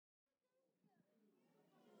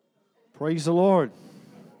Praise the Lord.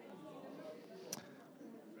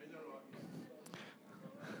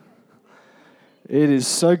 It is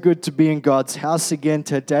so good to be in God's house again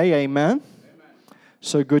today. Amen.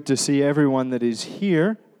 So good to see everyone that is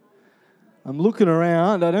here. I'm looking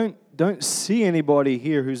around. I don't see anybody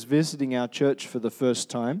here who's visiting our church for the first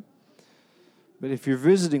time. But if you're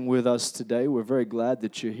visiting with us today, we're very glad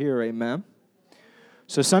that you're here. Amen.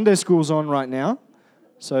 So Sunday school's on right now.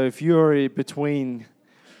 So if you're between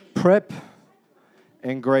prep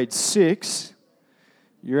and grade 6,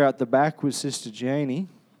 you're at the back with Sister Janie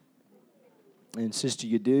and Sister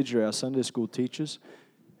Yadidra, our Sunday school teachers.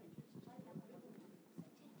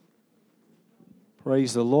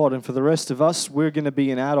 Praise the Lord. And for the rest of us, we're going to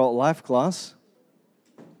be in adult life class.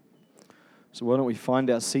 So why don't we find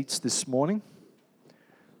our seats this morning?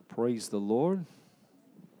 Praise the Lord.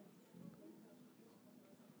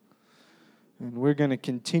 And we're going to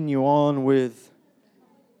continue on with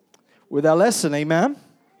our lesson, amen?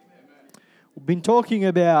 We've been talking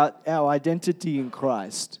about our identity in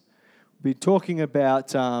Christ. We've been talking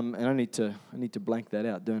about, and I need to blank that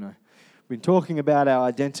out, don't I? We've been talking about our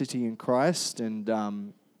identity in Christ and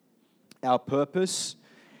our purpose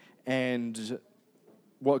and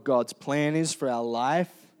what God's plan is for our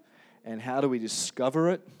life and how do we discover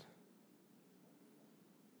it.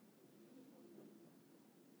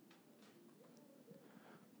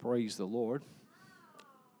 Praise the Lord.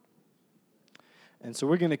 And so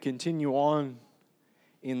we're going to continue on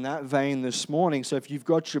in that vein this morning. So if you've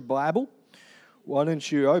got your Bible, why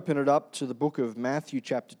don't you open it up to the book of Matthew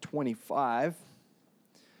chapter 25.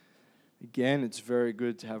 Again, it's very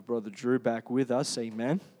good to have Brother Drew back with us.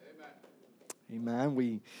 Amen. Amen.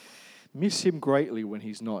 We miss him greatly when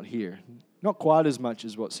he's not here. Not quite as much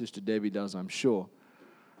as what Sister Debbie does, I'm sure.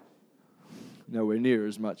 Nowhere near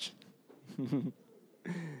as much.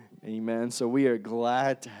 Amen. So we are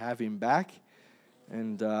glad to have him back.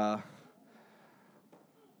 And I've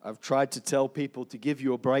tried to tell people to give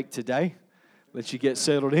you a break today, let you get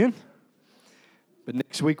settled in. But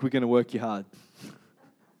next week, we're going to work you hard.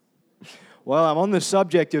 Well, I'm on the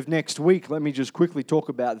subject of next week. Let me just quickly talk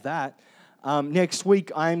about that. Next week,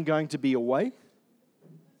 I'm going to be away.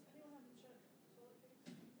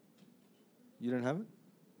 You don't have it?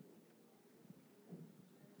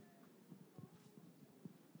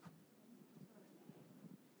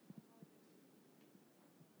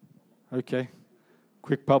 Okay.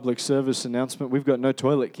 Quick public service announcement. We've got no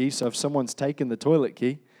toilet key, so if someone's taken the toilet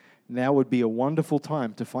key, now would be a wonderful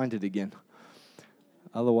time to find it again.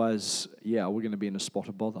 Otherwise, we're going to be in a spot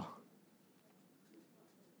of bother.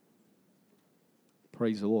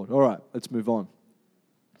 Praise the Lord. All right, let's move on.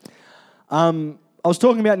 I was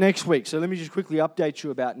talking about next week, so let me just quickly update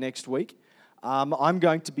you about next week. I'm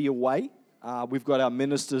going to be away. We've got our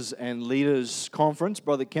ministers and leaders conference.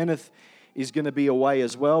 Brother Kenneth is going to be away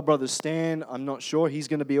as well. Brother Stan, I'm not sure. He's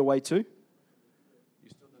going to be away too? You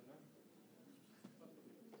still don't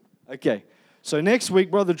know? Okay. So next week,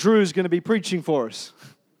 Brother Drew is going to be preaching for us.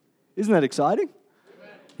 Isn't that exciting? Amen.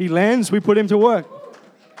 He lands, we put him to work.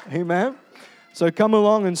 Amen. So come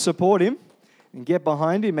along and support him and get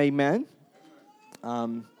behind him. Amen.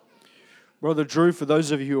 Brother Drew, for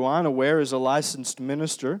those of you who aren't aware, is a licensed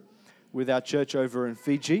minister with our church over in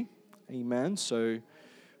Fiji. Amen. So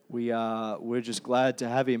we're just glad to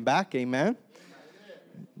have him back. Amen.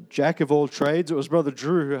 Jack of all trades. It was Brother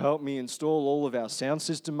Drew who helped me install all of our sound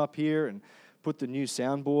system up here and put the new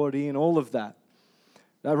soundboard in, all of that.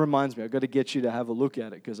 That reminds me, I've got to get you to have a look at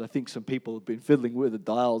it because I think some people have been fiddling with the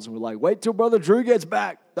dials and we're like, wait till Brother Drew gets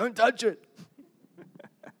back. Don't touch it.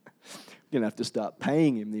 I'm going to have to start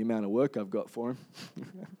paying him the amount of work I've got for him.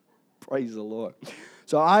 Praise the Lord.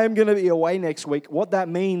 So I am going to be away next week. What that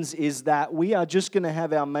means is that we are just going to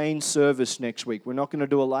have our main service next week. We're not going to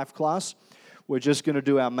do a life class. We're just going to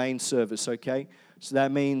do our main service, okay? So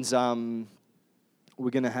that means we're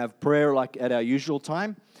going to have prayer like at our usual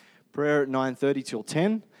time, prayer at 9:30 till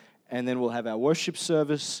 10, and then we'll have our worship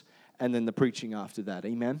service and then the preaching after that,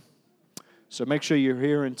 amen? So make sure you're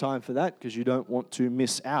here in time for that because you don't want to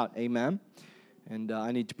miss out, amen? And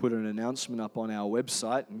I need to put an announcement up on our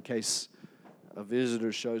website in case a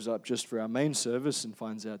visitor shows up just for our main service and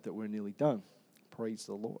finds out that we're nearly done. Praise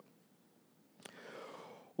the Lord.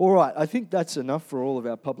 All right, I think that's enough for all of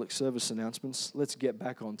our public service announcements. Let's get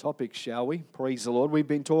back on topic, shall we? Praise the Lord. We've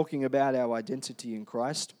been talking about our identity in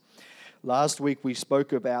Christ. Last week we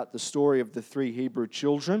spoke about the story of the 3 Hebrew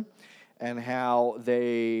children and how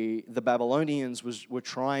the Babylonians were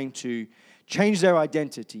trying to change their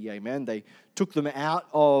identity, amen. They took them out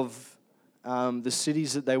of the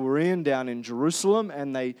cities that they were in down in Jerusalem,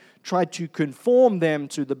 and they tried to conform them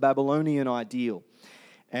to the Babylonian ideal.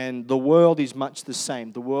 And the world is much the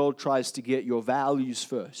same. The world tries to get your values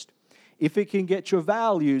first. If it can get your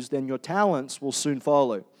values, then your talents will soon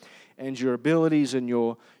follow. And your abilities and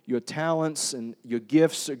your talents and your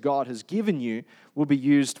gifts that God has given you will be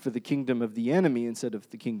used for the kingdom of the enemy instead of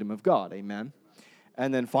the kingdom of God. Amen.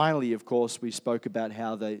 And then finally, of course, we spoke about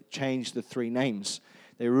how they changed the three names.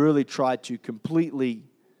 They really tried to completely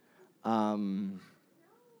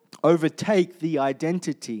overtake the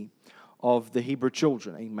identity of the Hebrew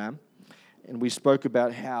children. Amen. And we spoke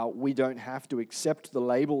about how we don't have to accept the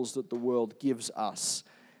labels that the world gives us.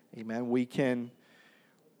 Amen. We can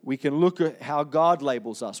look at how God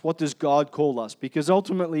labels us. What does God call us? Because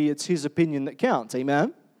ultimately it's His opinion that counts.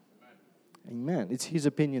 Amen? Amen. It's His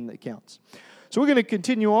opinion that counts. So we're going to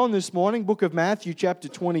continue on this morning, book of Matthew, chapter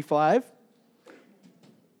 25.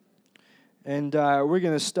 And we're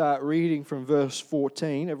going to start reading from verse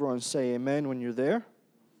 14. Everyone say amen when you're there.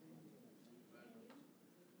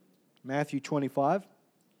 Matthew 25,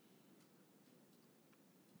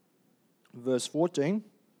 verse 14.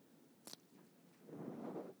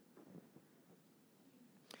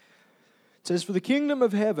 It says, "For the kingdom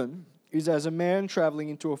of heaven is as a man traveling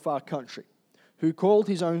into a far country, who called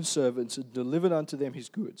his own servants and delivered unto them his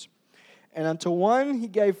goods. And unto one he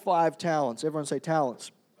gave 5 talents." Everyone say talents.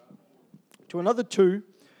 "To another 2,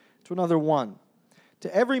 to another 1.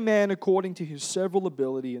 To every man according to his several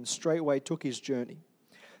ability, and straightway took his journey.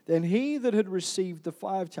 Then he that had received the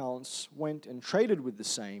 5 talents went and traded with the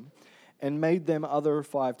same, and made them other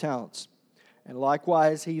 5 talents. And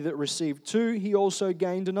likewise he that received 2, he also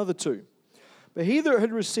gained another 2. But he that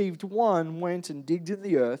had received 1 went and digged in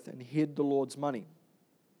the earth and hid the Lord's money.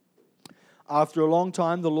 After a long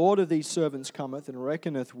time the Lord of these servants cometh and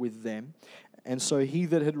reckoneth with them. And so he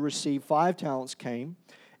that had received 5 talents came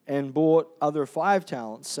and brought other 5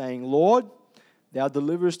 talents, saying, Lord, thou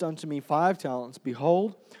deliverest unto me 5 talents.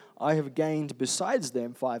 Behold, I have gained besides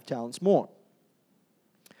them 5 talents more.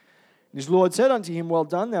 And his Lord said unto him, Well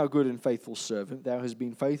done, thou good and faithful servant. Thou hast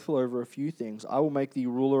been faithful over a few things. I will make thee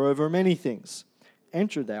ruler over many things.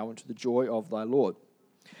 Enter thou into the joy of thy Lord.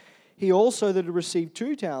 He also that had received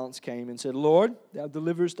 2 talents came and said, Lord, thou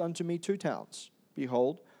deliverest unto me 2 talents.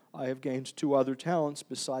 Behold, I have gained 2 other talents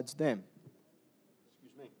besides them.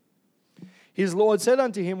 His Lord said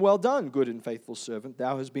unto him, Well done, good and faithful servant.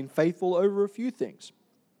 Thou hast been faithful over a few things.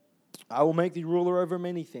 I will make thee ruler over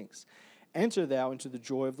many things. Enter thou into the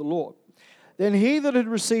joy of the Lord. Then he that had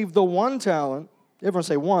received the 1 talent, everyone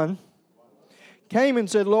say 1, came and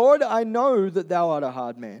said, Lord, I know that thou art a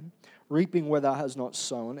hard man, reaping where thou hast not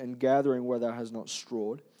sown, and gathering where thou hast not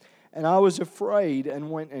strawed. And I was afraid,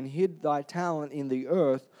 and went and hid thy talent in the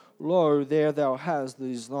earth. Lo, there thou hast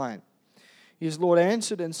this thine. His Lord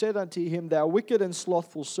answered and said unto him, Thou wicked and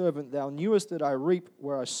slothful servant, thou knewest that I reap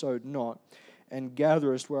where I sowed not, and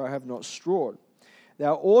gatherest where I have not strawed.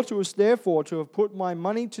 Thou oughtest therefore to have put my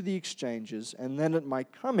money to the exchanges, and then at my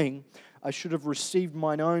coming I should have received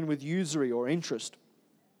mine own with usury or interest.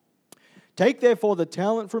 Take therefore the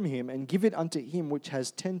talent from him, and give it unto him which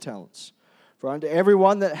has 10 talents. For unto every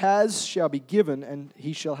one that has shall be given, and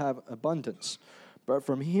he shall have abundance. But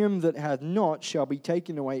from him that hath not shall be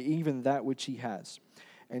taken away even that which he has.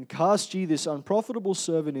 And cast ye this unprofitable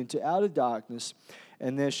servant into outer darkness,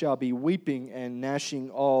 and there shall be weeping and gnashing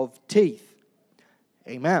of teeth.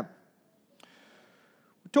 Amen.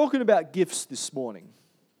 We're talking about gifts this morning.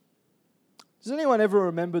 Does anyone ever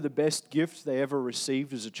remember the best gift they ever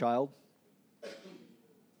received as a child?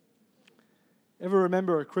 Ever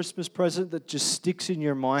remember a Christmas present that just sticks in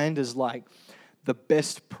your mind as like the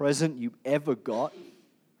best present you ever got?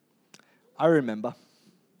 I remember.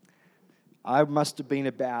 I must have been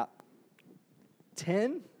about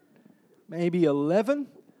 10, maybe 11.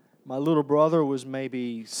 My little brother was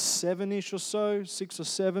maybe 7-ish or so, 6 or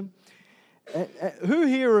 7. Who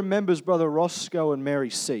here remembers Brother Roscoe and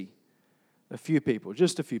Mary C? A few people,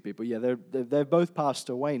 just a few people. Yeah, they've both passed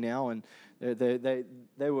away now, and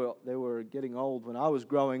they were getting old when I was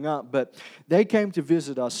growing up. But they came to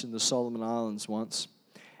visit us in the Solomon Islands once,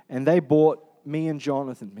 and they bought me and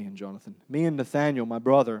Nathaniel, my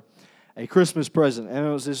brother, a Christmas present, and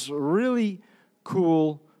it was this really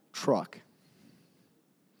cool truck.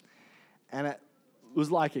 And it was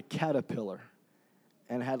like a caterpillar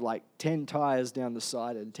and had like 10 tires down the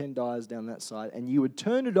side and 10 tires down that side. And you would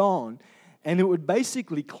turn it on and it would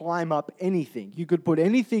basically climb up anything. You could put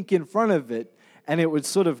anything in front of it and it would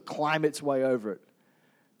sort of climb its way over it.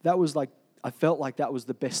 That was like, I felt like that was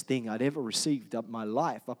the best thing I'd ever received up my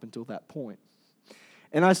life up until that point.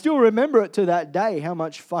 And I still remember it to that day, how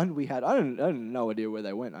much fun we had. I don't no idea where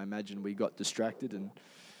they went. I imagine we got distracted and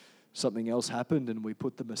something else happened and we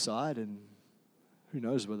put them aside and Who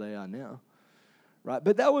knows where they are now? Right?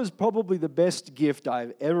 But that was probably the best gift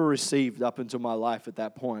I've ever received up until my life at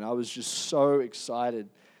that point. I was just so excited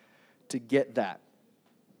to get that.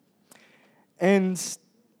 And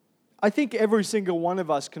I think every single one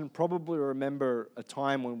of us can probably remember a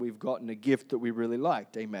time when we've gotten a gift that we really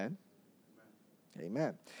liked. Amen?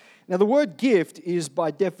 Amen. Now, the word gift is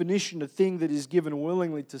by definition a thing that is given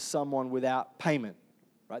willingly to someone without payment.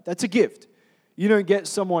 Right? That's a gift. You don't get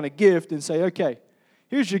someone a gift and say, okay,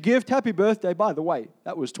 here's your gift, happy birthday. By the way,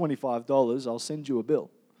 that was $25, I'll send you a bill.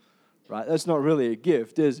 Right? That's not really a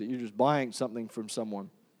gift, is it? You're just buying something from someone.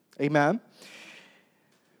 Amen?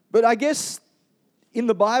 But I guess in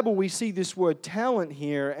the Bible we see this word talent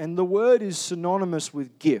here, and the word is synonymous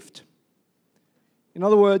with gift. In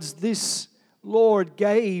other words, this Lord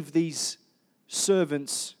gave these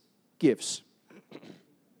servants gifts.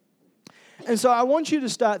 And so I want you to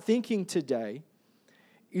start thinking today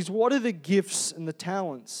is what are the gifts and the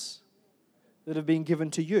talents that have been given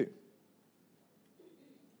to you?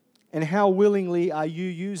 And how willingly are you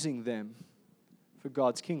using them for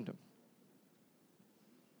God's kingdom?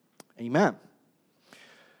 Amen.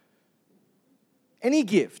 Any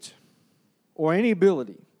gift or any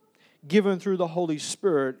ability given through the Holy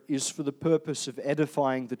Spirit is for the purpose of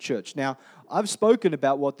edifying the church. Now, I've spoken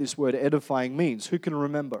about what this word edifying means. Who can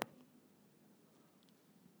remember?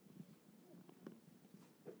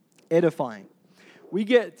 Edifying. We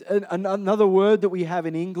get another word that we have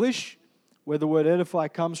in English, where the word edify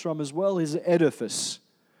comes from as well, is edifice,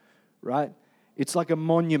 right? It's like a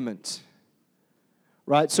monument,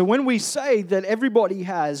 right? So when we say that everybody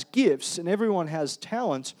has gifts and everyone has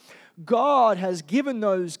talents, God has given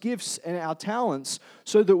those gifts and our talents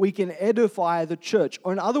so that we can edify the church.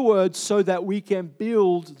 Or in other words, so that we can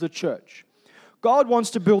build the church. God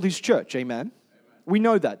wants to build His church, amen? We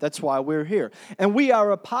know that. That's why we're here. And we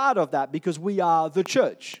are a part of that because we are the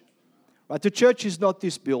church. Right? The church is not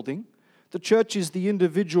this building. The church is the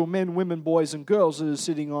individual men, women, boys, and girls that are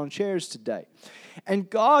sitting on chairs today. And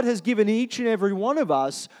God has given each and every one of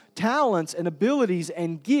us talents and abilities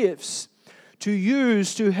and gifts to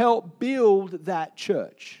use to help build that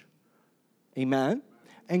church. Amen?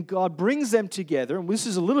 And God brings them together, and this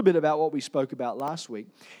is a little bit about what we spoke about last week,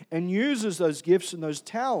 and uses those gifts and those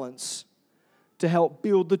talents to help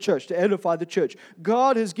build the church, to edify the church.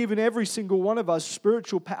 God has given every single one of us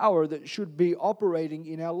spiritual power that should be operating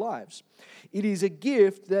in our lives. It is a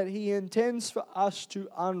gift that He intends for us to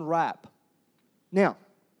unwrap. Now,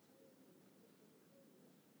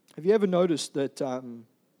 have you ever noticed that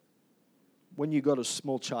when you got a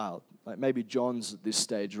small child, like maybe John's at this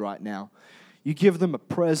stage right now, you give them a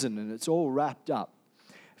present and it's all wrapped up?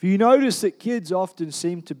 Have you noticed that kids often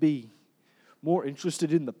seem to be more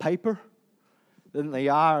interested in the paper than they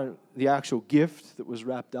are the actual gift that was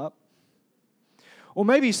wrapped up? Or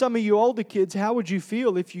maybe some of you older kids, how would you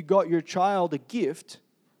feel if you got your child a gift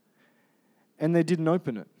and they didn't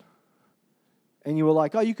open it? And you were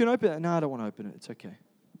like, oh, you can open it. No, I don't want to open it. It's okay.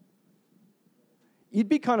 You'd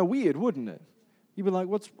be kind of weird, wouldn't it? You'd be like,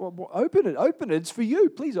 open it. Open it. It's for you.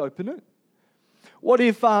 Please open it. What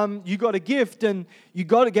if you got a gift and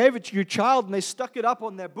gave it to your child and they stuck it up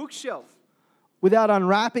on their bookshelf without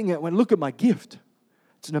unwrapping it, went, look at my gift.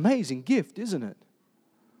 It's an amazing gift, isn't it?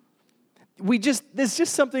 There's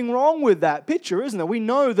just something wrong with that picture, isn't there? We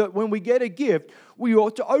know that when we get a gift, we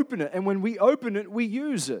ought to open it. And when we open it, we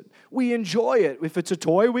use it. We enjoy it. If it's a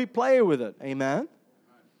toy, we play with it. Amen?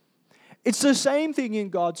 It's the same thing in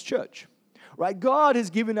God's church, right? God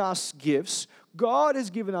has given us gifts. God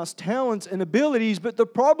has given us talents and abilities, but the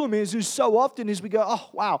problem is so often we go, oh,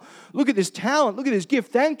 wow, look at this talent, look at this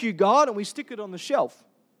gift, thank you, God, and we stick it on the shelf.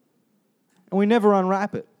 And we never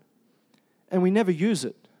unwrap it. And we never use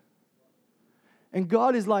it. And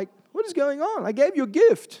God is like, what is going on? I gave you a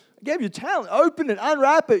gift. I gave you talent. Open it,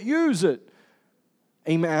 unwrap it, use it.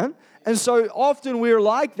 Amen? And so often we're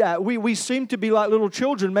like that. We seem to be like little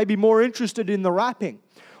children, maybe more interested in the wrapping,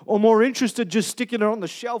 or more interested just sticking it on the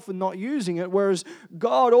shelf and not using it, whereas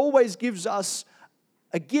God always gives us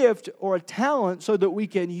a gift or a talent so that we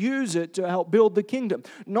can use it to help build the kingdom,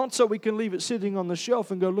 not so we can leave it sitting on the shelf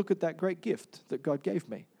and go, look at that great gift that God gave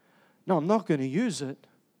me. No, I'm not going to use it.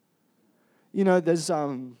 You know, there's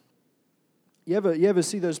you ever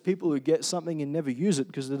see those people who get something and never use it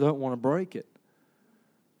because they don't want to break it?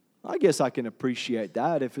 I guess I can appreciate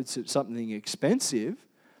that if it's something expensive,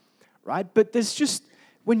 right? But there's just,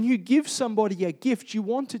 when you give somebody a gift, you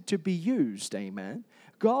want it to be used, amen?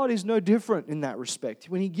 God is no different in that respect.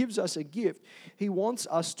 When He gives us a gift, He wants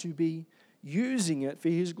us to be using it for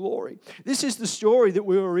His glory. This is the story that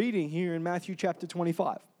we were reading here in Matthew chapter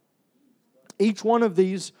 25. Each one of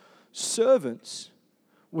these servants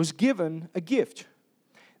was given a gift.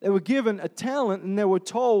 They were given a talent, and they were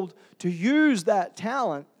told to use that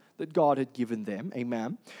talent that God had given them,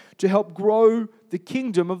 amen, to help grow the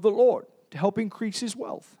kingdom of the Lord, to help increase His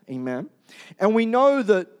wealth, amen. And we know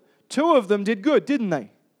that two of them did good, didn't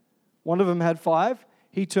they? One of them had 5.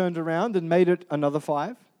 He turned around and made it another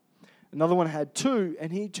 5. Another one had 2,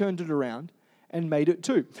 and he turned it around and made it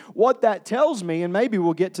 2. What that tells me, and maybe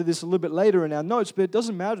we'll get to this a little bit later in our notes, but it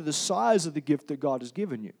doesn't matter the size of the gift that God has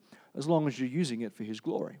given you, as long as you're using it for His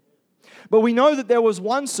glory. But we know that there was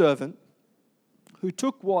one servant who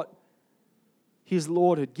took what his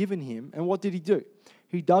Lord had given him, and what did he do?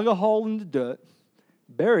 He dug a hole in the dirt,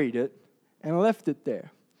 buried it, and left it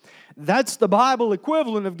there. That's the Bible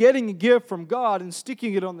equivalent of getting a gift from God and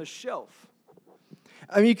sticking it on the shelf.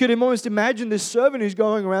 I mean, you could almost imagine this servant who's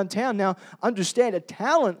going around town. Now, understand, a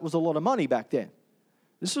talent was a lot of money back then.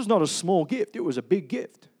 This was not a small gift. It was a big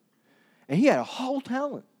gift. And he had a whole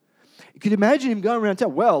talent. You could imagine him going around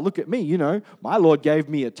town. Well, look at me, my Lord gave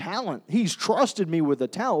me a talent. He's trusted me with a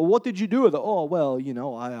talent. Well, what did you do with it? Oh, well,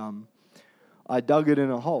 I dug it in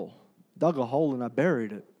a hole. Dug a hole and I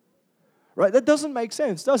buried it. Right? That doesn't make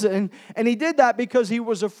sense, does it? And he did that because he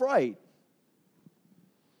was afraid.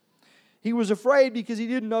 He was afraid because he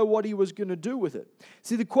didn't know what he was going to do with it.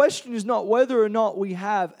 See, the question is not whether or not we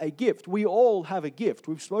have a gift. We all have a gift.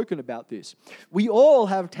 We've spoken about this. We all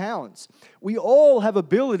have talents. We all have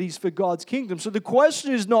abilities for God's kingdom. So the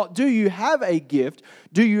question is not, do you have a gift?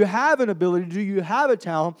 Do you have an ability? Do you have a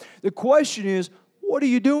talent? The question is, what are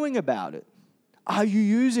you doing about it? Are you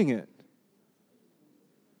using it?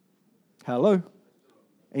 Hello?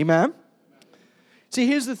 Amen? See,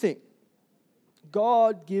 here's the thing.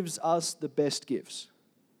 God gives us the best gifts.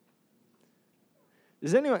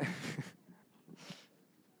 Does anyone...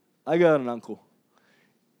 I got an uncle.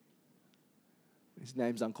 His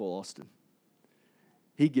name's Uncle Austin.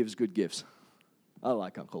 He gives good gifts. I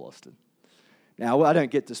like Uncle Austin. Now, I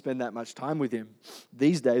don't get to spend that much time with him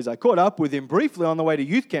these days. I caught up with him briefly on the way to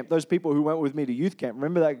youth camp. Those people who went with me to youth camp.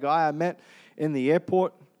 Remember that guy I met in the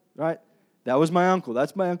airport? Right? That was my uncle.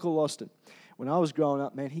 That's my Uncle Austin. When I was growing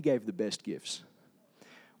up, man, he gave the best gifts.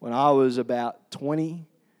 When I was about 20,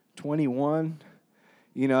 21,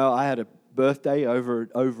 I had a birthday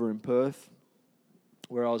over in Perth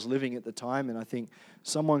where I was living at the time, and I think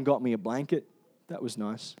someone got me a blanket. That was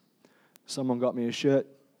nice. Someone got me a shirt.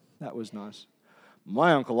 That was nice.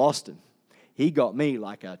 My Uncle Austin, he got me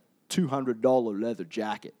like a $200 leather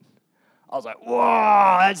jacket. I was like,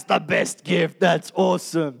 whoa, that's the best gift. That's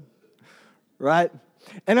awesome. Right?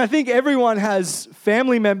 And I think everyone has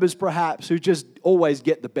family members, perhaps, who just always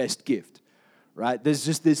get the best gift, right? There's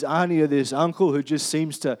just this auntie or this uncle who just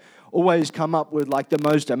seems to always come up with like the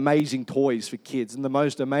most amazing toys for kids and the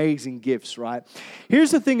most amazing gifts, right? Here's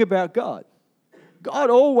the thing about God. God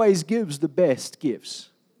always gives the best gifts.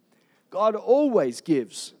 God always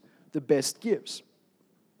gives the best gifts.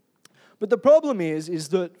 But the problem is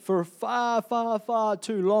that for far, far, far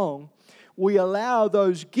too long, we allow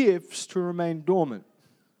those gifts to remain dormant.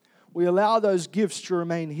 We allow those gifts to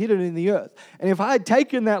remain hidden in the earth. And if I had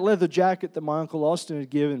taken that leather jacket that my Uncle Austin had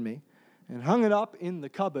given me and hung it up in the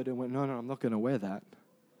cupboard and went, no, I'm not going to wear that.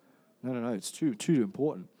 No, it's too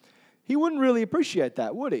important. He wouldn't really appreciate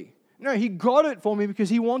that, would he? No, he got it for me because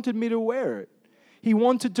he wanted me to wear it. He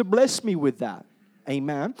wanted to bless me with that.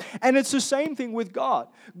 Amen. And it's the same thing with God.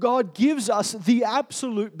 God gives us the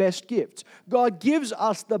absolute best gifts. God gives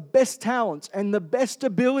us the best talents and the best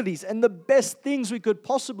abilities and the best things we could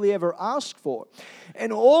possibly ever ask for.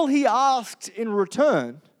 And all He asks in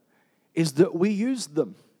return is that we use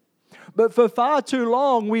them. But for far too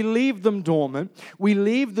long, we leave them dormant. We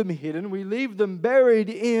leave them hidden. We leave them buried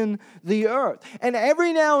in the earth. And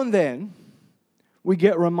every now and then, we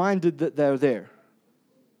get reminded that they're there.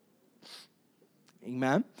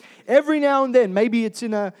 Amen. Every now and then, maybe it's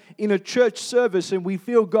in a church service and we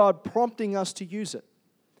feel God prompting us to use it.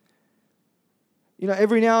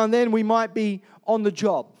 Every now and then we might be on the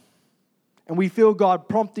job and we feel God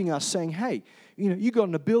prompting us saying, hey, you got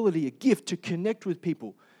an ability, a gift to connect with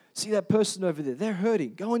people. See that person over there, they're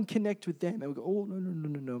hurting. Go and connect with them. And we go, oh,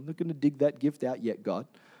 no, I'm not going to dig that gift out yet, God.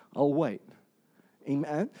 I'll wait.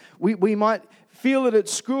 Amen. We might feel it at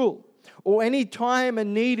school. Or any time a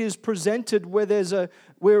need is presented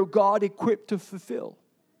where God equipped to fulfill.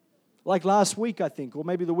 Like last week, I think, or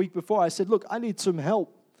maybe the week before, I said, look, I need some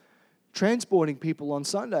help transporting people on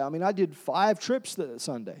Sunday. I mean, I did 5 trips that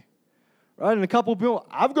Sunday. Right? And a couple of people,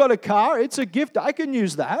 I've got a car. It's a gift. I can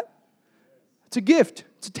use that. It's a gift.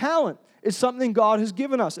 It's a talent. It's something God has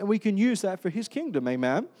given us, and we can use that for His kingdom.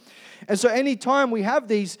 Amen. And so anytime we have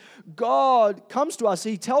these, God comes to us.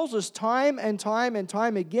 He tells us time and time and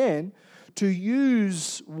time again to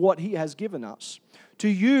use what He has given us, to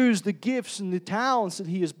use the gifts and the talents that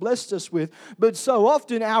He has blessed us with. But so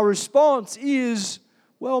often our response is,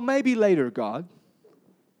 well, maybe later, God.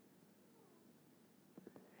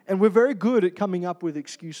 And we're very good at coming up with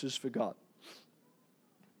excuses for God.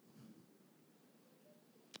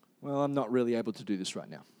 Well, I'm not really able to do this right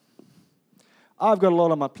now. I've got a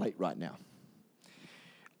lot on my plate right now.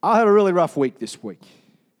 I had a really rough week this week.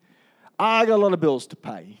 I got a lot of bills to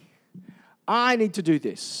pay. I need to do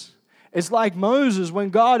this. It's like Moses, when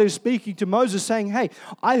God is speaking to Moses saying, hey,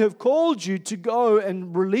 I have called you to go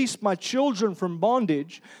and release my children from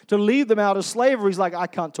bondage, to lead them out of slavery. He's like, I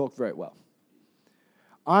can't talk very well.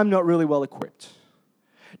 I'm not really well equipped.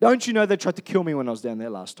 Don't you know they tried to kill me when I was down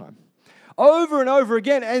there last time? Over and over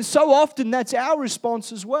again. And so often that's our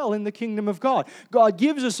response as well in the kingdom of God. God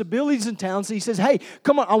gives us abilities and talents. And He says, hey,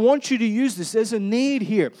 come on, I want you to use this. There's a need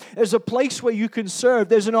here. There's a place where you can serve.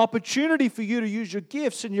 There's an opportunity for you to use your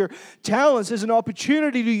gifts and your talents. There's an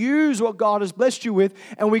opportunity to use what God has blessed you with.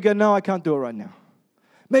 And we go, no, I can't do it right now.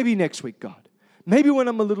 Maybe next week, God. Maybe when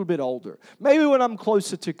I'm a little bit older. Maybe when I'm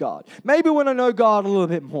closer to God. Maybe when I know God a little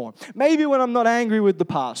bit more. Maybe when I'm not angry with the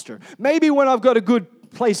pastor. Maybe when I've got a good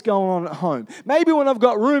place going on at home. Maybe when I've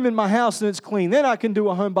got room in my house and it's clean, then I can do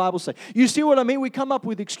a home Bible study. You see what I mean? We come up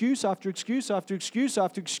with excuse after excuse after excuse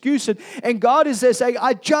after excuse. And God is there saying,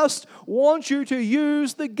 I just want you to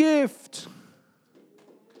use the gift.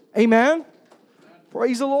 Amen?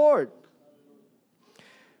 Praise the Lord.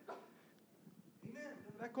 Amen.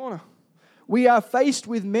 That corner. We are faced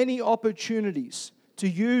with many opportunities to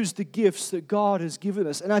use the gifts that God has given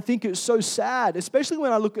us. And I think it's so sad, especially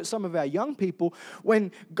when I look at some of our young people,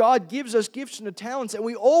 when God gives us gifts and talents and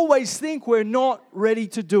we always think we're not ready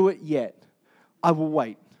to do it yet. I will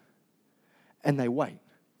wait. And they wait.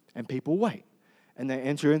 And people wait. And they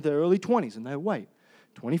enter into their early 20s and they wait.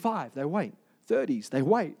 25, they wait. 30s, they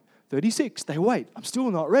wait. 36, they wait. I'm still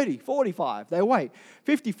not ready. 45, they wait.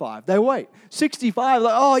 55, they wait. 65,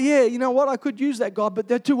 like, oh yeah, you know what? I could use that, God, but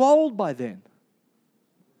they're too old by then.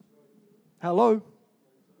 Hello?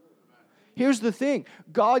 Here's the thing.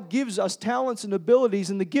 God gives us talents and abilities,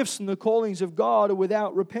 and the gifts and the callings of God are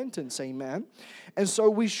without repentance. Amen? And so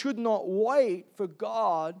we should not wait for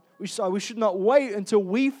God. We should not wait until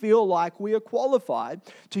we feel like we are qualified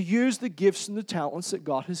to use the gifts and the talents that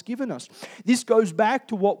God has given us. This goes back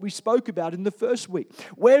to what we spoke about in the first week.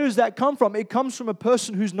 Where does that come from? It comes from a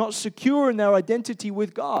person who's not secure in their identity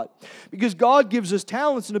with God. Because God gives us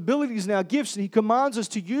talents and abilities and our gifts, and He commands us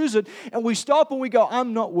to use it, and we stop and we go,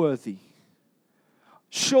 I'm not worthy.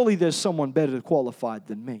 Surely there's someone better qualified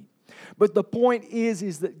than me. But the point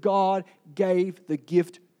is that God gave the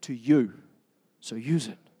gift to you. So use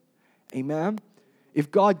it. Amen?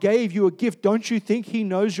 If God gave you a gift, don't you think He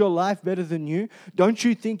knows your life better than you? Don't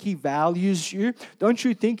you think He values you? Don't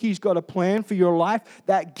you think He's got a plan for your life?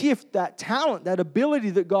 That gift, that talent, that ability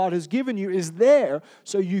that God has given you is there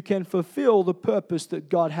so you can fulfill the purpose that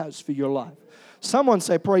God has for your life. Someone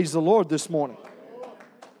say, praise the Lord this morning.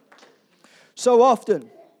 So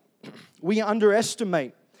often, we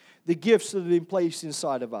underestimate the gifts that have been placed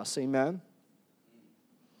inside of us. Amen?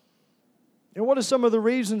 And what are some of the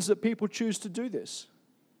reasons that people choose to do this?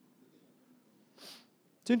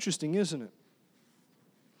 It's interesting, isn't it?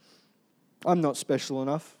 I'm not special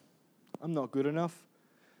enough. I'm not good enough.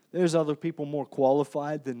 There's other people more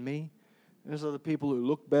qualified than me. There's other people who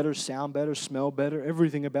look better, sound better, smell better.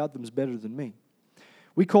 Everything about them is better than me.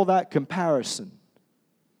 We call that comparison.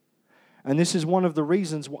 And this is one of the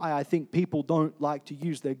reasons why I think people don't like to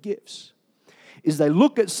use their gifts. Is they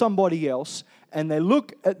look at somebody else and they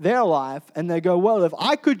look at their life and they go, well, if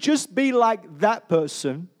I could just be like that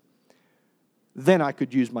person, then I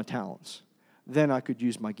could use my talents. Then I could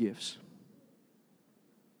use my gifts.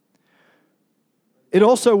 It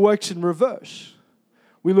also works in reverse.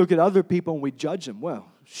 We look at other people and we judge them. Well,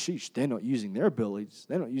 sheesh, they're not using their abilities.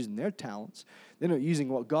 They're not using their talents. They're not using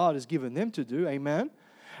what God has given them to do. Amen?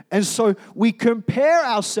 And so we compare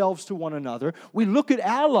ourselves to one another. We look at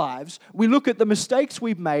our lives. We look at the mistakes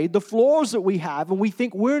we've made, the flaws that we have, and we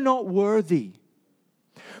think we're not worthy.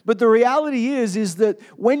 But the reality is that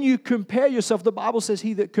when you compare yourself, the Bible says,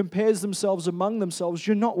 he that compares themselves among themselves,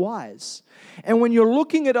 you're not wise. And when you're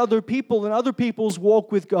looking at other people and other people's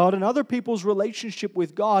walk with God and other people's relationship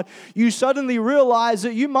with God, you suddenly realize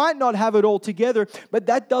that you might not have it all together, but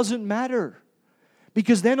that doesn't matter.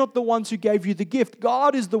 Because they're not the ones who gave you the gift.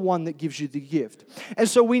 God is the one that gives you the gift. And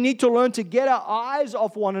so we need to learn to get our eyes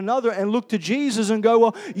off one another and look to Jesus and go,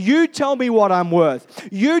 well, you tell me what I'm worth.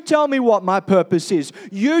 You tell me what my purpose is.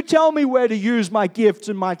 You tell me where to use my gifts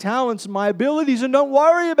and my talents and my abilities, and don't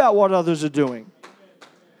worry about what others are doing.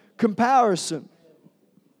 Comparison.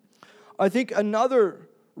 I think another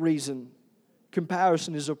reason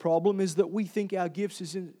comparison is a problem is that we think our gifts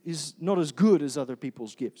is not as good as other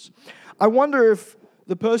people's gifts. I wonder if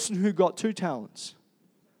the person who got 2 talents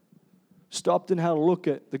stopped and had a look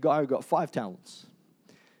at the guy who got 5 talents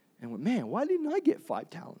and went, man, why didn't I get 5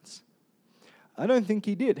 talents? I don't think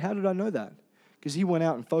he did. How did I know that? Because he went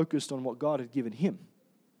out and focused on what God had given him.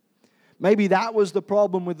 Maybe that was the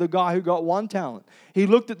problem with the guy who got 1 talent. He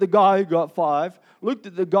looked at the guy who got 5, looked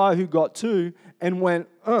at the guy who got 2, and went,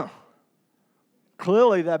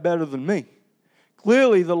 clearly they're better than me.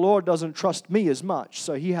 Clearly the Lord doesn't trust me as much,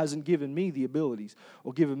 so He hasn't given me the abilities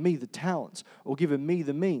or given me the talents or given me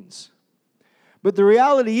the means. But the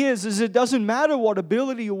reality is it doesn't matter what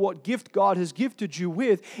ability or what gift God has gifted you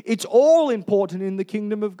with. It's all important in the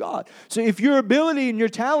kingdom of God. So if your ability and your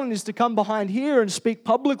talent is to come behind here and speak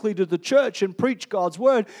publicly to the church and preach God's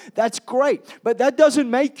word, that's great. But that doesn't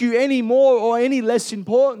make you any more or any less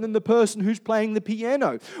important than the person who's playing the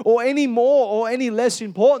piano, or any more or any less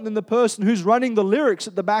important than the person who's running the lyrics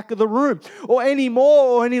at the back of the room, or any more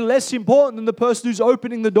or any less important than the person who's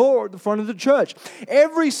opening the door at the front of the church.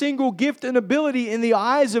 Every single gift and ability in the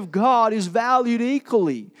eyes of God is valued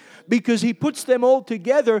equally, because He puts them all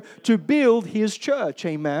together to build His church.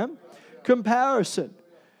 Amen? Comparison.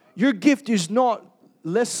 Your gift is not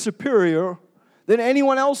less superior than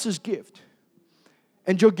anyone else's gift.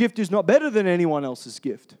 And your gift is not better than anyone else's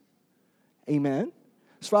gift. Amen?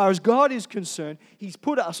 As far as God is concerned, He's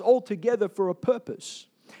put us all together for a purpose.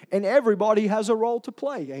 And everybody has a role to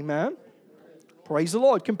play. Amen? Praise the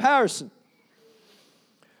Lord. Comparison.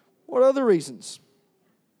 What other reasons?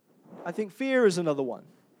 I think fear is another one.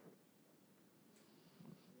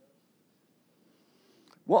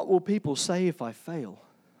 What will people say if I fail?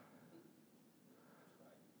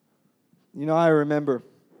 You know, I remember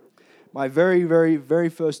my very, very, very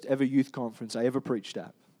first ever youth conference I ever preached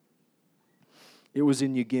at. It was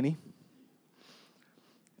in New Guinea.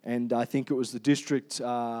 And I think it was the district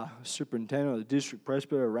superintendent or the district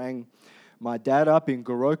presbyter rang my dad up in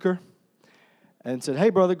Goroka and said, hey,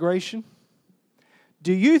 Brother Gratian,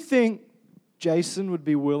 do you think Jason would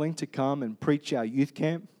be willing to come and preach our youth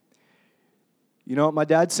camp? You know what my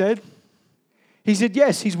dad said? He said,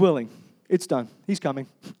 yes, he's willing. It's done. He's coming.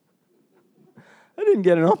 I didn't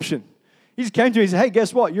get an option. He just came to me and said, hey,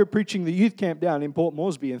 guess what? You're preaching the youth camp down in Port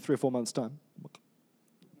Moresby in 3 or 4 months' time.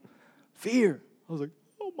 Fear. I was like,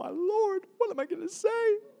 oh, my Lord, what am I going to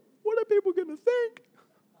say? What are people going to think?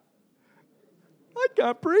 I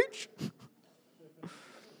can't preach.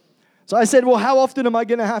 So I said, well, how often am I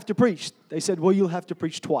going to have to preach? They said, well, you'll have to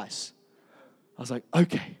preach twice. I was like,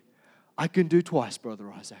 okay, I can do twice,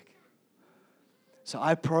 Brother Isaac. So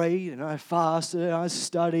I prayed and I fasted and I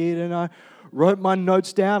studied and I wrote my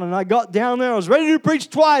notes down and I got down there. I was ready to preach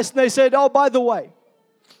twice. And they said, oh, by the way,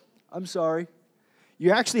 I'm sorry.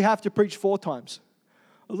 You actually have to preach 4 times.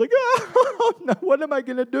 I was like, oh, no, what am I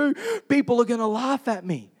going to do? People are going to laugh at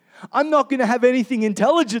me. I'm not going to have anything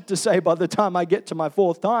intelligent to say by the time I get to my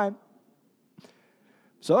 4th time.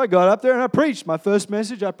 So I got up there and I preached. My first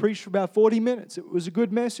message, I preached for about 40 minutes. It was a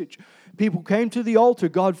good message. People came to the altar.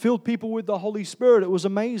 God filled people with the Holy Spirit. It was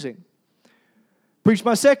amazing. Preached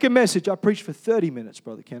my second message. I preached for 30 minutes,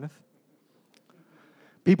 Brother Kenneth.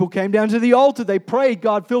 People came down to the altar. They prayed.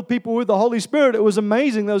 God filled people with the Holy Spirit. It was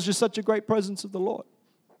amazing. There was just such a great presence of the Lord.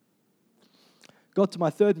 Got to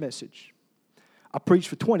my third message. I preached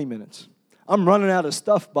for 20 minutes. I'm running out of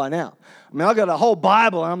stuff by now. I mean, I got a whole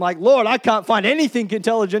Bible, and I'm like, Lord, I can't find anything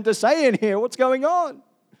intelligent to say in here. What's going on?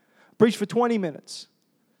 Preached for 20 minutes.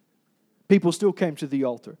 People still came to the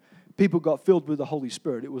altar. People got filled with the Holy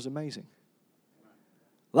Spirit. It was amazing.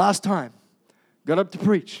 Last time, got up to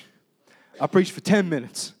preach. I preached for 10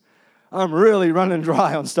 minutes. I'm really running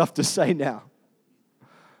dry on stuff to say now.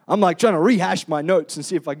 I'm like trying to rehash my notes and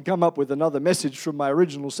see if I can come up with another message from my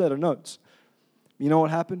original set of notes. You know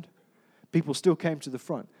what happened? People still came to the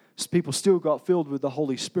front. People still got filled with the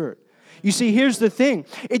Holy Spirit. You see, here's the thing.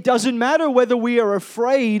 It doesn't matter whether we are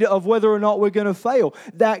afraid of whether or not we're going to fail.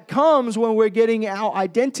 That comes when we're getting our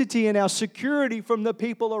identity and our security from the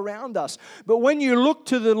people around us. But when you look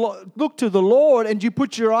to the Lord and you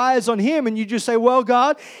put your eyes on Him and you just say, well,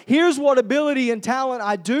 God, here's what ability and talent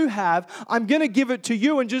I do have. I'm going to give it to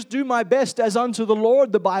you and just do my best as unto the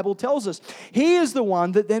Lord, the Bible tells us. He is the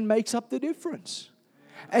one that then makes up the difference.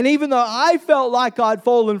 And even though I felt like I'd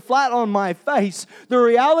fallen flat on my face, the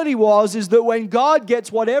reality is that when God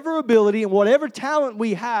gets whatever ability and whatever talent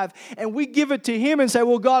we have, and we give it to Him and say,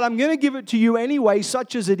 well, God, I'm going to give it to you anyway,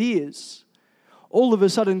 such as it is, all of a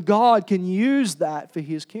sudden God can use that for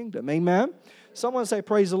His kingdom. Amen? Someone say,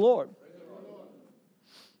 praise the Lord.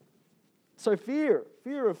 So fear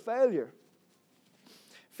of failure,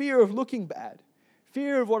 fear of looking bad,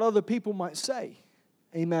 fear of what other people might say.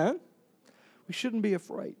 Amen? We shouldn't be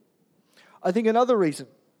afraid. I think another reason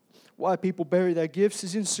why people bury their gifts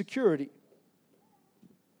is insecurity.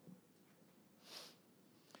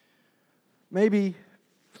 Maybe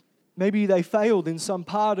they failed in some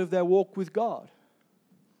part of their walk with God.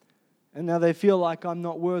 And now they feel like, I'm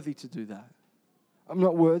not worthy to do that. I'm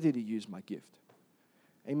not worthy to use my gift.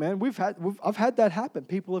 Amen. I've had that happen.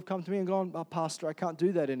 People have come to me and gone, oh, Pastor, I can't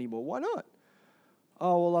do that anymore. Why not?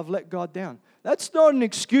 Oh, well, I've let God down. That's not an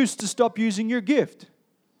excuse to stop using your gift.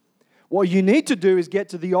 What you need to do is get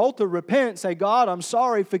to the altar, repent, say, God, I'm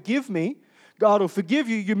sorry, forgive me. God will forgive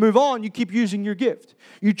you. You move on. You keep using your gift.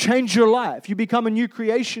 You change your life. You become a new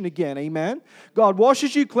creation again. Amen. God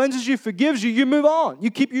washes you, cleanses you, forgives you. You move on.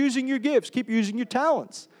 You keep using your gifts. Keep using your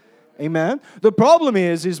talents. Amen. The problem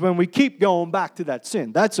is when we keep going back to that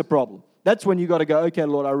sin. That's a problem. That's when you got to go, okay,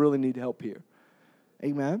 Lord, I really need help here.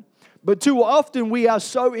 Amen. But too often we are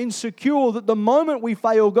so insecure that the moment we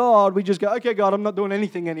fail God, we just go, okay, God, I'm not doing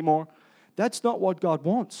anything anymore. That's not what God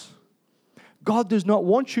wants. God does not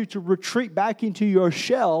want you to retreat back into your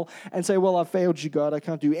shell and say, well, I failed you, God. I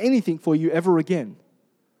can't do anything for you ever again.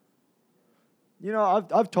 You know,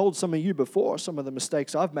 I've told some of you before some of the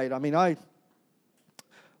mistakes I've made. I mean, I'm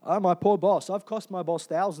my poor boss. I've cost my boss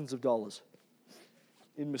thousands of dollars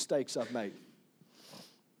in mistakes I've made.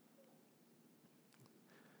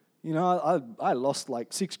 You know, I lost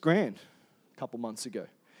like $6,000 a couple months ago.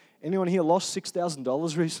 Anyone here lost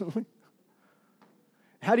 $6,000 recently?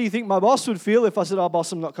 How do you think my boss would feel if I said, oh,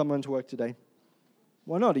 boss, I'm not coming to work today?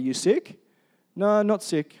 Why not? Are you sick? No, not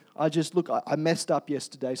sick. I messed up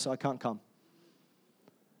yesterday, so I can't come.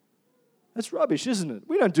 That's rubbish, isn't it?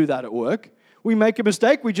 We don't do that at work. We make a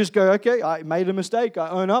mistake, we just go, okay, I made a mistake, I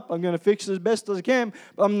own up, I'm going to fix it as best as I can,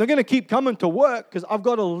 but I'm not going to keep coming to work because I've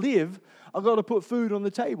got to live, I've got to put food on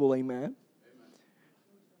the table, amen?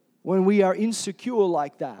 When we are insecure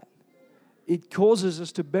like that, it causes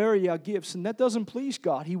us to bury our gifts, and that doesn't please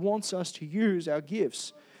God. He wants us to use our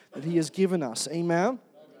gifts that He has given us, amen?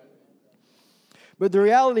 But the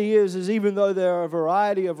reality is even though there are a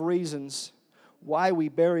variety of reasons why we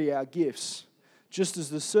bury our gifts, just as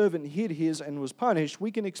the servant hid his and was punished,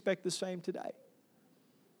 we can expect the same today.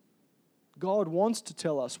 God wants to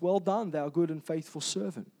tell us, well done, thou good and faithful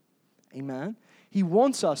servant. Amen. He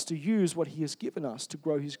wants us to use what He has given us to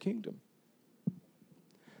grow His kingdom.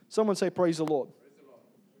 Someone say, praise the Lord. Praise the Lord.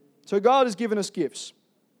 So God has given us gifts.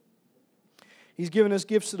 He's given us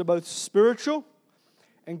gifts that are both spiritual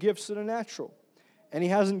and gifts that are natural. And He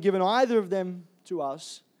hasn't given either of them to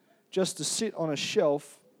us just to sit on a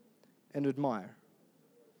shelf and admire.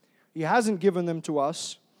 He hasn't given them to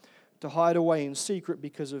us to hide away in secret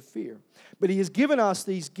because of fear. But He has given us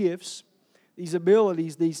these gifts, these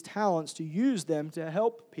abilities, these talents to use them to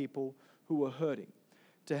help people who are hurting,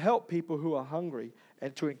 to help people who are hungry,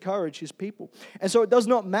 and to encourage His people. And so it does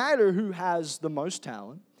not matter who has the most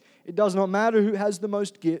talent. It does not matter who has the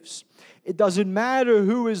most gifts. It doesn't matter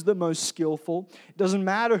who is the most skillful. It doesn't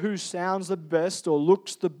matter who sounds the best or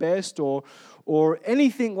looks the best or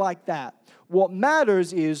anything like that. What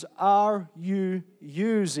matters is, are you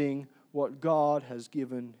using what God has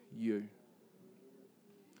given you?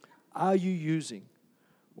 Are you using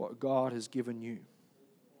what God has given you?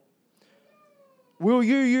 Will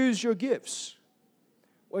you use your gifts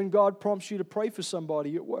when God prompts you to pray for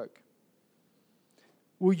somebody at work?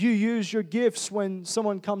 Will you use your gifts when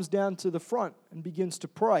someone comes down to the front and begins to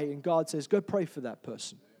pray and God says, go pray for that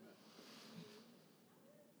person?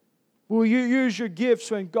 Will you use your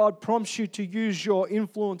gifts when God prompts you to use your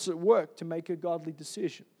influence at work to make a godly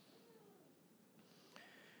decision?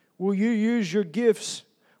 Will you use your gifts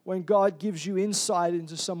when God gives you insight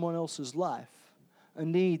into someone else's life, a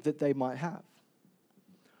need that they might have?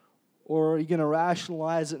 Or are you going to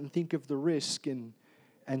rationalize it and think of the risk and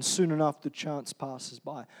soon enough the chance passes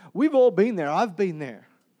by? We've all been there. I've been there.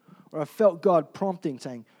 Where I felt God prompting,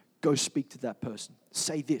 saying, go speak to that person.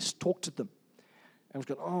 Say this. Talk to them. And I was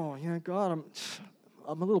going, oh, God,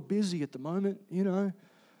 I'm a little busy at the moment, And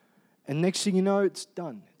next thing you know, it's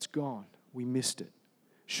done. It's gone. We missed it.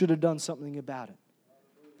 Should have done something about it.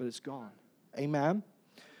 But it's gone. Amen?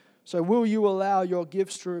 So will you allow your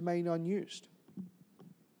gifts to remain unused?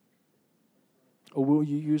 Or will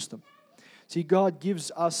you use them? See, God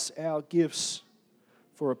gives us our gifts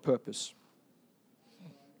for a purpose.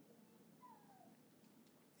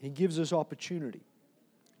 He gives us opportunity.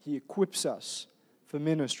 He equips us for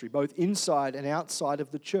ministry, both inside and outside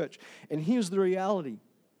of the church. And here's the reality.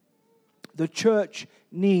 The church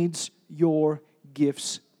needs your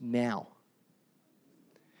gifts now.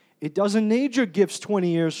 It doesn't need your gifts 20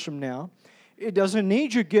 years from now. It doesn't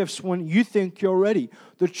need your gifts when you think you're ready.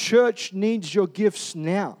 The church needs your gifts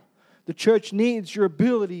now. The church needs your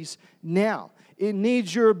abilities now. It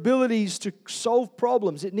needs your abilities to solve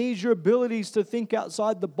problems. It needs your abilities to think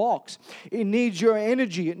outside the box. It needs your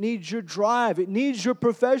energy. It needs your drive. It needs your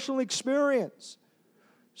professional experience.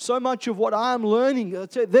 So much of what I'm learning,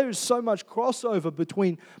 there is so much crossover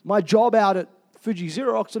between my job out at Fuji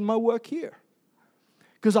Xerox and my work here.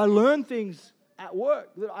 Because I learn things at work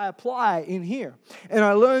that I apply in here. And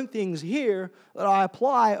I learn things here that I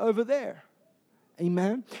apply over there.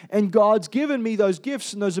 Amen. And God's given me those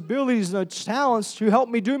gifts and those abilities and those talents to help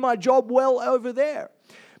me do my job well over there.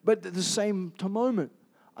 But at the same moment,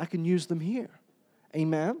 I can use them here.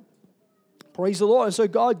 Amen. Praise the Lord. And so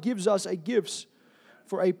God gives us a gifts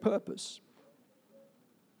for a purpose.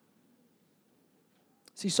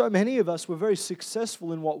 See, so many of us were very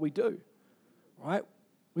successful in what we do. Right?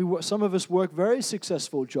 Some of us work very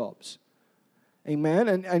successful jobs. Amen.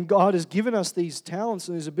 And God has given us these talents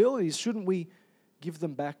and these abilities. Shouldn't we give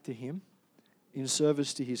them back to Him in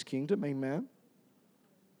service to His kingdom? Amen.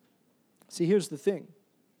 See, here's the thing.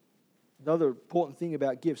 Another important thing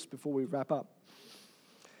about gifts before we wrap up.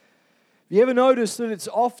 Have you ever noticed that it's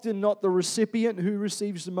often not the recipient who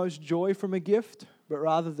receives the most joy from a gift, but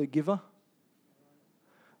rather the giver?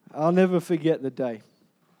 I'll never forget the day.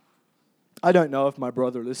 I don't know if my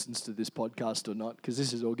brother listens to this podcast or not, because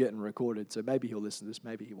this is all getting recorded, so maybe he'll listen to this,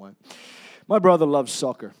 maybe he won't. My brother loves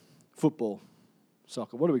soccer, football.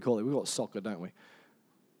 Soccer. What do we call it? We call it soccer, don't we?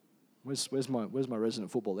 Where's my resident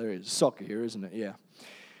football? There it is. Soccer here, isn't it? Yeah.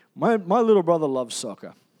 My little brother loves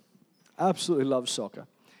soccer. Absolutely loves soccer.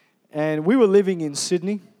 And we were living in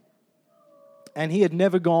Sydney, and he had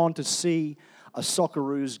never gone to see a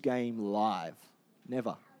Socceroos game live.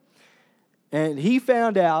 Never. And he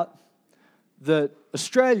found out that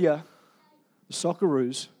Australia, the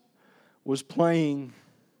Socceroos, was playing,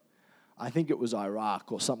 I think it was Iraq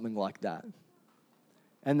or something like that.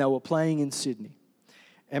 And they were playing in Sydney.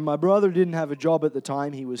 And my brother didn't have a job at the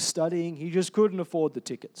time. He was studying. He just couldn't afford the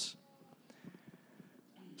tickets.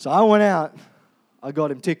 So I went out. I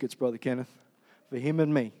got him tickets, Brother Kenneth, for him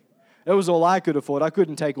and me. That was all I could afford. I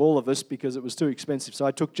couldn't take all of us because it was too expensive. So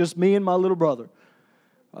I took just me and my little brother.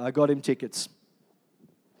 I got him tickets.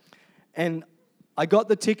 And I got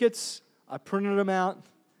the tickets. I printed them out.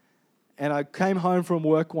 And I came home from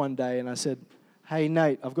work one day and I said, "Hey,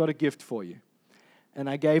 Nate, I've got a gift for you." And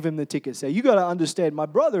I gave him the tickets. Now, you got to understand, my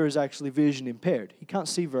brother is actually vision impaired. He can't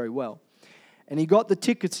see very well. And he got the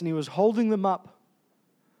tickets and he was holding them up.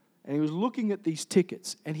 And he was looking at these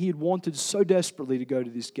tickets. And he had wanted so desperately to go to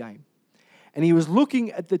this game. And he was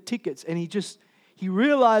looking at the tickets and he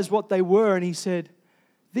realized what they were. And he said,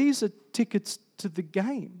 "These are tickets to the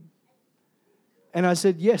game." And I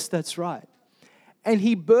said, "Yes, that's right." And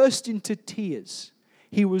he burst into tears.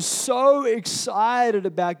 He was so excited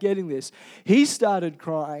about getting this. He started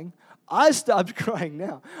crying. I started crying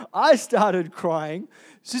now. I started crying.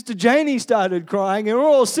 Sister Janie started crying. And we're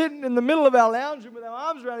all sitting in the middle of our lounge room with our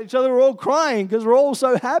arms around each other. We're all crying because we're all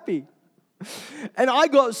so happy. And I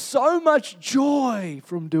got so much joy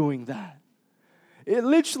from doing that. It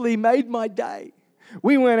literally made my day.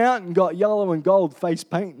 We went out and got yellow and gold face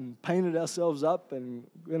paint and painted ourselves up and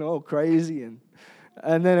all crazy.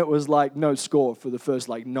 And then it was like no score for the first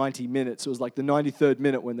 90 minutes. It was like the 93rd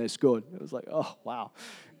minute when they scored. It was like, oh, wow.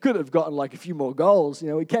 Could have gotten a few more goals.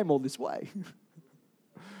 We came all this way.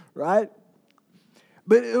 Right?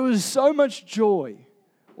 But it was so much joy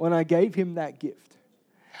when I gave him that gift.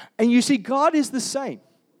 And you see, God is the same.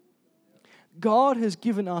 God has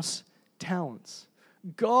given us talents.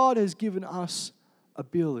 God has given us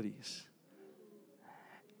abilities.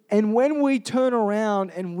 And when we turn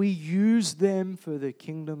around and we use them for the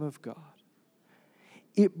kingdom of God,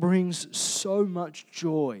 it brings so much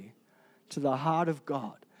joy to the heart of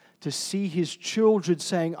God to see His children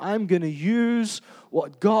saying, "I'm going to use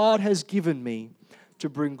what God has given me to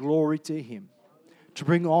bring glory to Him, to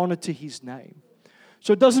bring honor to His name."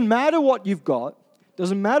 So it doesn't matter what you've got,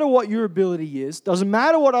 doesn't matter what your ability is, doesn't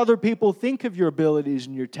matter what other people think of your abilities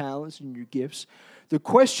and your talents and your gifts. The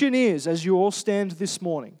question is, as you all stand this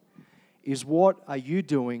morning, is what are you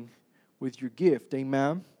doing with your gift?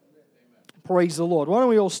 Amen? Praise the Lord. Why don't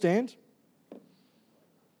we all stand?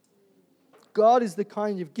 God is the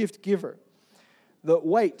kind of gift giver that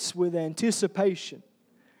waits with anticipation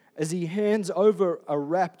as he hands over a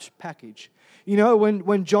wrapped package. You know,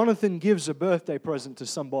 when Jonathan gives a birthday present to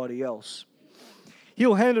somebody else,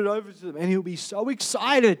 he'll hand it over to them and he'll be so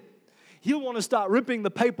excited. He'll want to start ripping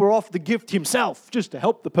the paper off the gift himself just to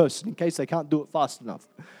help the person in case they can't do it fast enough.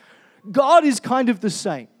 God is kind of the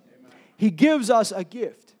same. He gives us a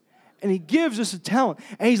gift and he gives us a talent.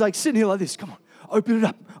 And he's like sitting here like this. Come on, open it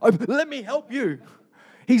up. Let me help you.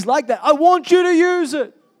 He's like that. I want you to use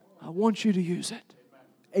it. I want you to use it.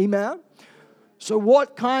 Amen? So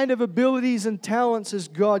what kind of abilities and talents has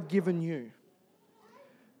God given you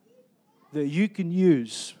that you can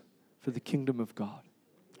use for the kingdom of God?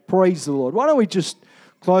 Praise the Lord. Why don't we just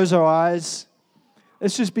close our eyes?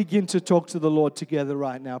 Let's just begin to talk to the Lord together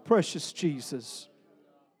right now. Precious Jesus.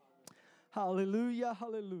 Hallelujah,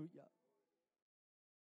 hallelujah.